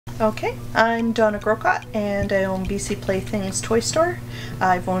Okay, I'm Donna Grocott and I own BC Playthings Toy Store.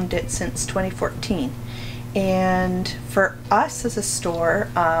 I've owned it since 2014. And for us as a store,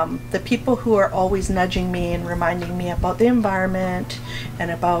 the people who are always nudging me and reminding me about the environment and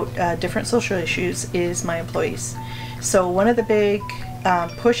about different social issues is my employees. So one of the big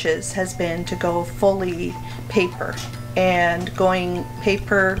pushes has been to go fully paper, and going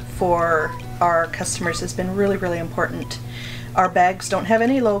paper for our customers has been really, really important. Our bags don't have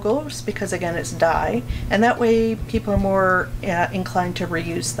any logos because, again, it's dye, and that way people are more inclined to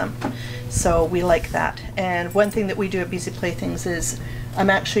reuse them. So we like that. And one thing that we do at BC Playthings is I'm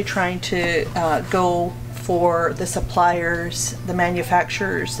actually trying to go for the suppliers, the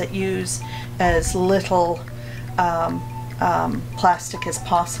manufacturers that use as little plastic as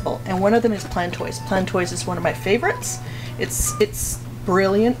possible. And one of them is PlanToys. PlanToys is one of my favorites. It's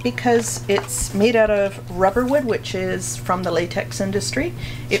brilliant because it's made out of rubber wood, which is from the latex industry.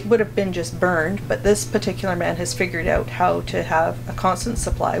 It would have been just burned, but this particular man has figured out how to have a constant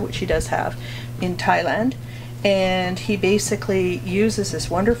supply, which he does have in Thailand, and he basically uses this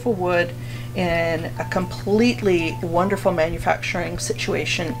wonderful wood in a completely wonderful manufacturing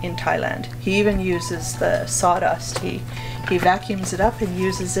situation in Thailand. He even uses the sawdust. He vacuums it up and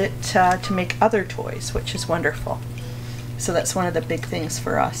uses it to make other toys, which is wonderful. So that's one of the big things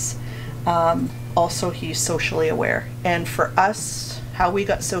for us. Also, he's socially aware. And for us, how we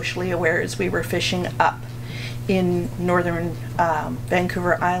got socially aware is we were fishing up in northern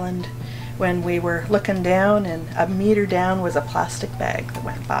Vancouver Island when we were looking down, and a meter down was a plastic bag that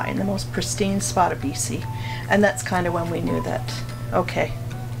went by in the most pristine spot of BC. And that's kind of when we knew that, okay,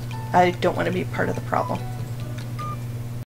 I don't want to be part of the problem.